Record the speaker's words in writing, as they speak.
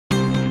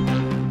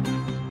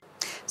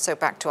So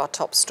back to our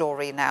top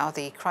story now,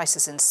 the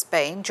crisis in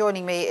Spain.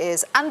 Joining me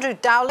is Andrew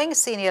Dowling,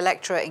 Senior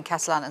Lecturer in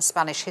Catalan and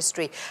Spanish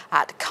History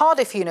at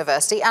Cardiff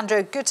University.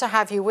 Andrew, good to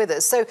have you with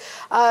us. So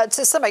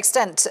to some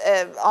extent,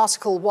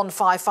 Article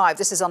 155,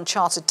 this is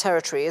uncharted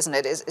territory, isn't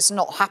it? It's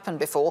not happened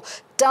before.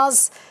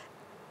 Does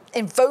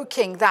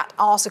invoking that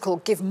article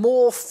give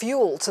more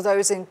fuel to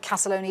those in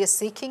Catalonia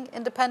seeking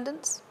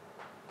independence?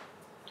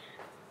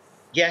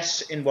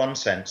 Yes, in one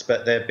sense,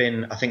 but there have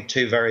been, I think,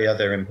 two very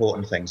other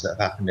important things that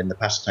have happened in the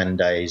past 10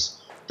 days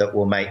that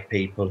will make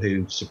people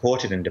who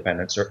supported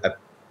independence are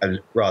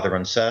rather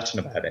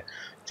uncertain about it.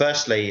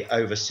 Firstly,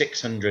 over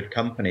 600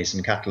 companies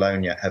in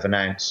Catalonia have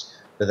announced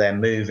that they're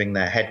moving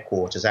their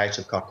headquarters out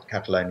of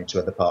Catalonia to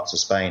other parts of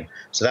Spain.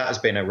 So that has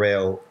been a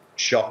real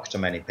shock to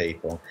many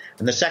people.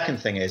 And the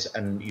second thing is,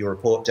 and your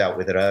report dealt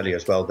with it earlier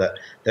as well, that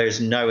there is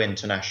no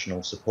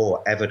international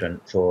support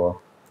evident for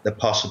the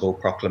possible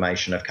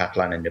proclamation of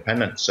Catalan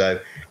independence.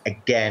 So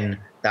again,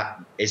 that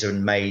is a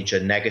major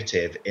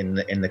negative in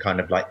the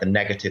kind of like the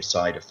negative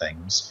side of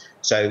things.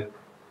 So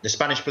the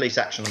Spanish police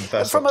action on the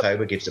 1st of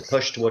October gives a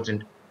push towards...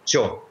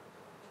 Sure.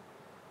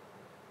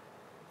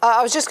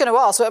 I was just going to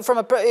ask,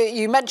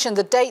 you mentioned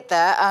the date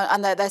there,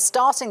 and they're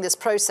starting this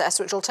process,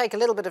 which will take a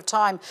little bit of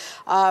time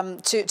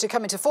to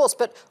come into force.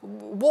 But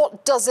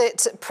what does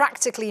it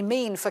practically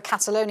mean for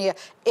Catalonia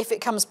if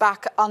it comes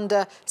back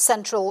under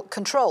central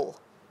control?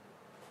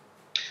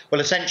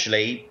 Well,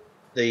 essentially,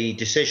 the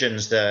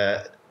decisions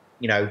that,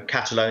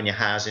 Catalonia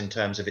has in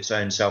terms of its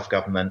own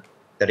self-government,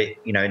 that it,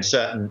 in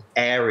certain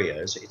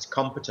areas, its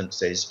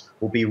competencies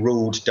will be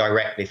ruled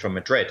directly from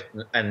Madrid.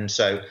 And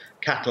so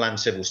Catalan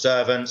civil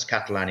servants,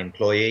 Catalan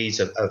employees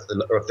of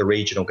the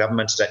regional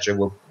government, etc.,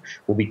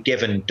 will be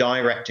given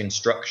direct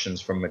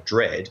instructions from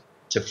Madrid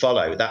to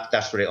follow.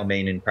 That's what it'll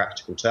mean in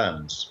practical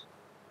terms.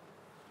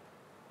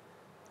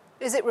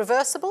 Is it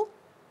reversible?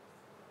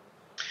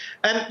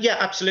 Yeah,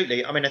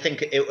 absolutely. I mean, I think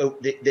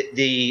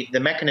the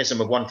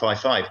mechanism of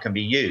 155 can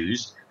be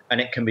used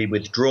and it can be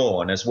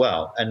withdrawn as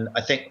well. And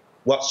I think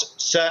what's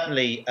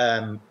certainly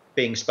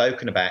being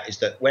spoken about is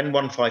that when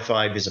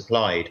 155 is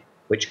applied,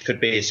 which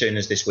could be as soon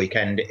as this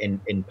weekend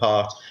in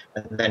part,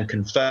 and then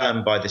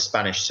confirmed by the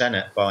Spanish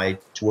Senate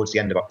towards the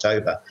end of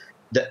October,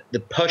 that the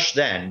push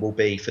then will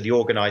be for the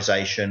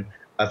organisation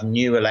of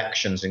new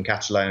elections in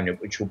Catalonia,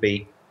 which will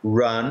be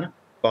run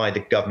by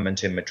the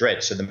government in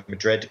Madrid. So the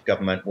Madrid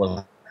government will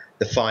have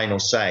the final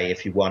say,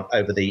 if you want,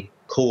 over the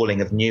calling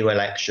of new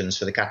elections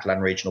for the Catalan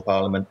Regional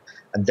Parliament,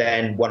 and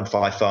then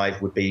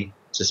 155 would be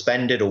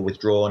suspended or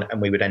withdrawn,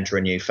 and we would enter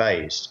a new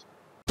phase.